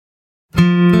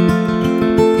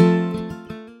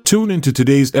Tune into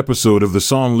today's episode of the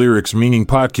Song Lyrics Meaning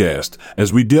Podcast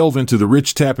as we delve into the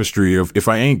rich tapestry of If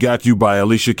I Ain't Got You by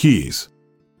Alicia Keys.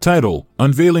 Title: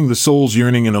 Unveiling the Soul's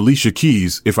Yearning in Alicia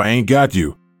Keys' If I Ain't Got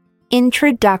You.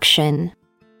 Introduction.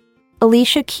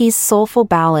 Alicia Keys' soulful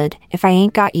ballad, If I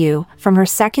Ain't Got You, from her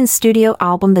second studio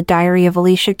album The Diary of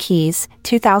Alicia Keys,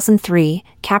 2003,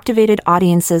 captivated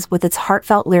audiences with its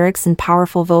heartfelt lyrics and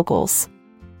powerful vocals.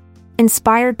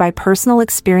 Inspired by personal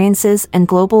experiences and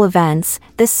global events,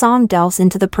 this song delves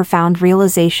into the profound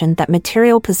realization that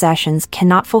material possessions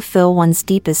cannot fulfill one's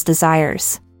deepest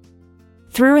desires.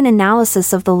 Through an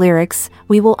analysis of the lyrics,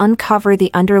 we will uncover the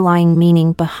underlying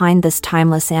meaning behind this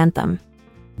timeless anthem.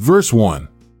 Verse 1.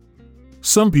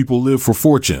 Some people live for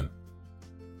fortune.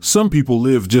 Some people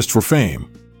live just for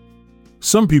fame.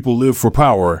 Some people live for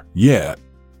power, yeah.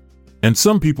 And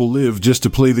some people live just to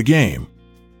play the game.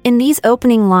 In these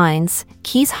opening lines,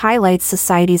 Keys highlights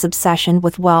society's obsession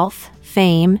with wealth,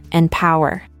 fame, and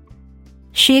power.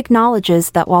 She acknowledges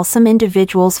that while some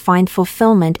individuals find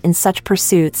fulfillment in such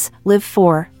pursuits, live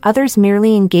for, others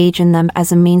merely engage in them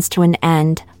as a means to an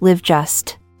end, live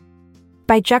just.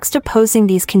 By juxtaposing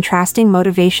these contrasting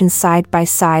motivations side by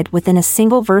side within a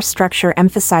single verse, structure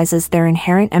emphasizes their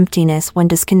inherent emptiness when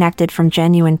disconnected from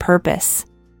genuine purpose.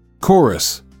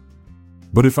 Chorus.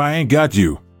 But if I ain't got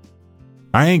you,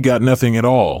 I ain't got nothing at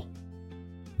all.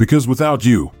 Because without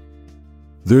you,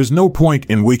 there's no point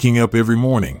in waking up every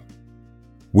morning.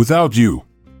 Without you,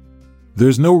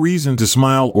 there's no reason to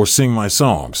smile or sing my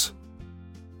songs.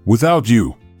 Without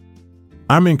you,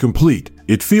 I'm incomplete.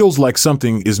 It feels like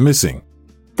something is missing.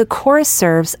 The chorus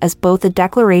serves as both a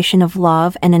declaration of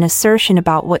love and an assertion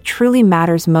about what truly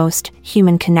matters most: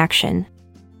 human connection.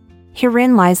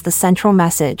 Herein lies the central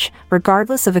message: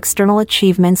 regardless of external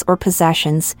achievements or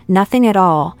possessions, nothing at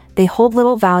all, they hold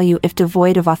little value if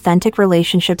devoid of authentic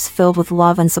relationships filled with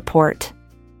love and support.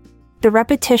 The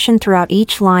repetition throughout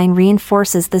each line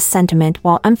reinforces this sentiment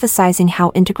while emphasizing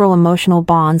how integral emotional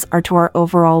bonds are to our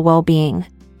overall well-being.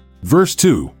 Verse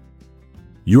 2.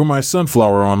 You're my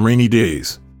sunflower on rainy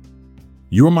days.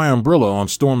 You're my umbrella on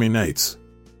stormy nights.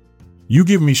 You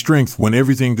give me strength when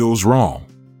everything goes wrong.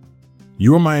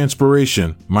 You're my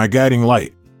inspiration, my guiding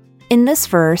light. In this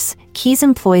verse, Keys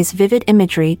employs vivid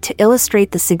imagery to illustrate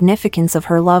the significance of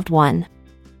her loved one.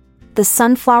 The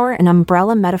sunflower and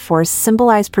umbrella metaphors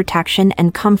symbolize protection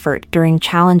and comfort during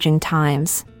challenging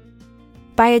times.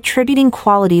 By attributing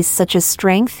qualities such as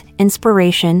strength,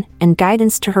 inspiration, and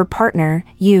guidance to her partner,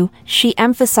 she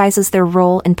emphasizes their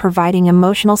role in providing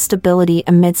emotional stability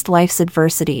amidst life's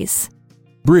adversities.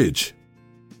 Bridge.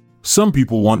 Some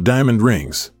people want diamond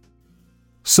rings.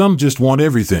 Some just want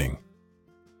everything.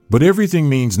 But everything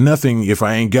means nothing if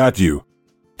I ain't got you.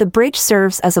 The bridge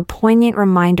serves as a poignant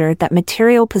reminder that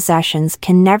material possessions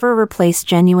can never replace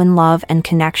genuine love and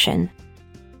connection.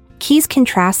 Keys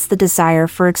contrasts the desire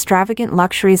for extravagant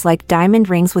luxuries like diamond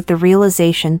rings with the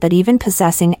realization that even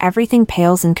possessing everything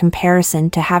pales in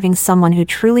comparison to having someone who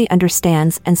truly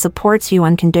understands and supports you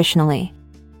unconditionally.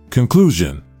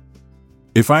 Conclusion.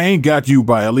 If I Ain't Got You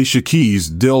by Alicia Keys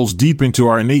delves deep into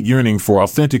our innate yearning for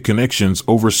authentic connections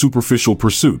over superficial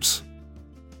pursuits.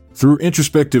 Through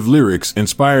introspective lyrics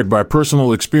inspired by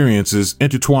personal experiences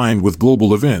intertwined with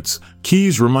global events,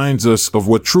 Keys reminds us of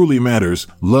what truly matters: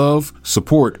 love,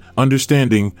 support,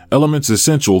 understanding, elements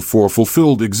essential for a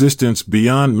fulfilled existence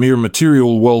beyond mere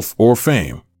material wealth or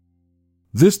fame.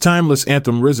 This timeless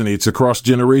anthem resonates across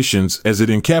generations as it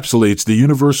encapsulates the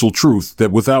universal truth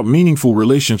that without meaningful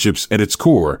relationships at its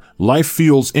core, life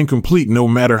feels incomplete no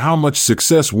matter how much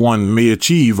success one may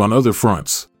achieve on other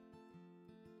fronts.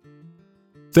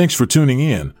 Thanks for tuning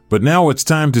in, but now it's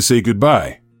time to say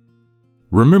goodbye.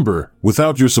 Remember,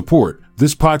 without your support,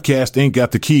 this podcast ain't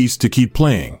got the keys to keep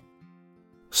playing.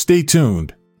 Stay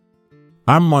tuned.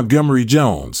 I'm Montgomery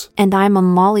Jones. And I'm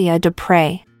Amalia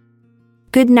Dupre.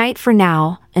 Good night for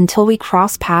now, until we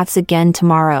cross paths again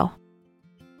tomorrow.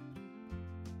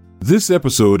 This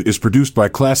episode is produced by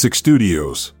Classic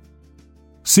Studios.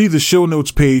 See the show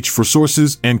notes page for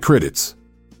sources and credits.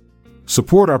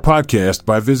 Support our podcast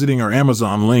by visiting our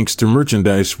Amazon links to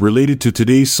merchandise related to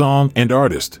today's song and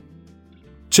artist.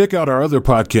 Check out our other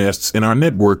podcasts in our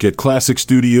network at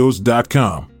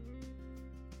classicstudios.com.